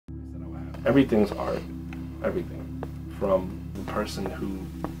Everything's art. Everything. From the person who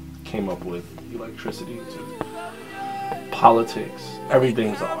came up with electricity to politics.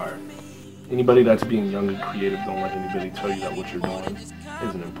 Everything's art. Anybody that's being young and creative, don't let anybody tell you that what you're doing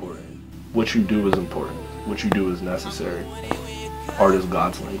isn't important. What you do is important. What you do is necessary. Art is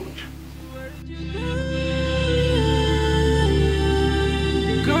God's language.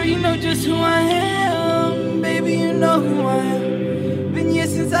 Girl, you know just who I am. Baby, you know who I am. Been years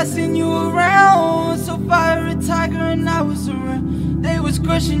since I seen you around. So fire a tiger and I was around. They was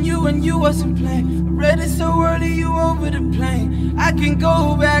crushing you and you wasn't playing. I read it so early, you over the plane. I can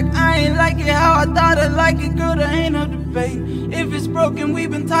go back, I ain't like it how I thought I'd like it. Girl, there ain't no debate. If it's broken, we've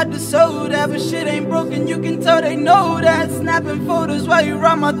been taught to sew that. But shit ain't broken, you can tell they know that. Snapping photos while you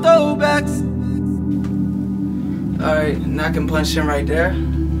ride my throwbacks. Alright, and I can punch him right there.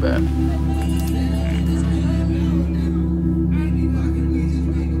 But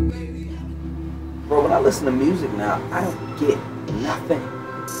bro, when I listen to music now, I don't get nothing.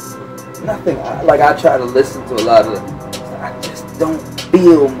 Nothing. I try to listen to a lot of it. I just don't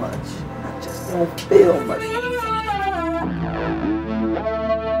feel much. I just don't feel much.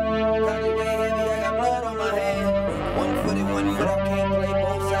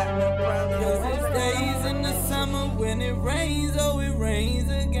 When it rains, oh, it rains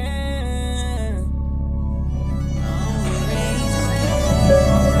again.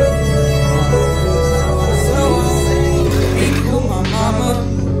 So be cool, my mama.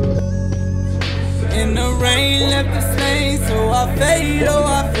 In the rain, left the stain, so I fade, oh,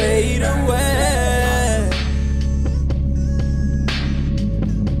 I fade away.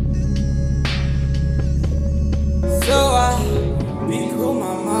 So I be cool,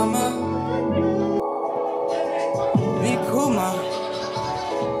 my mama.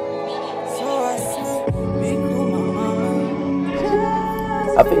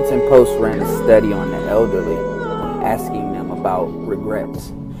 Huffington Post ran a study on the elderly, asking them about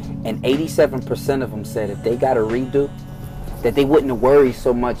regrets. And 87% of them said if they got a redo, that they wouldn't worry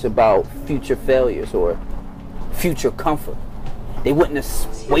so much about future failures or future comfort. They wouldn't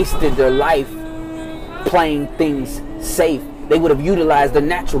have wasted their life playing things safe. They would have utilized the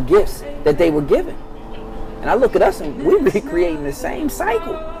natural gifts that they were given. And I look at us and we're recreating the same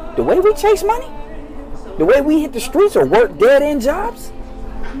cycle. The way we chase money, the way we hit the streets or work dead-end jobs.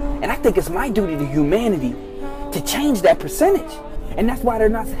 And I think it's my duty to humanity to change that percentage. And that's why they're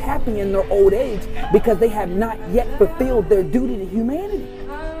not happy in their old age, because they have not yet fulfilled their duty to humanity.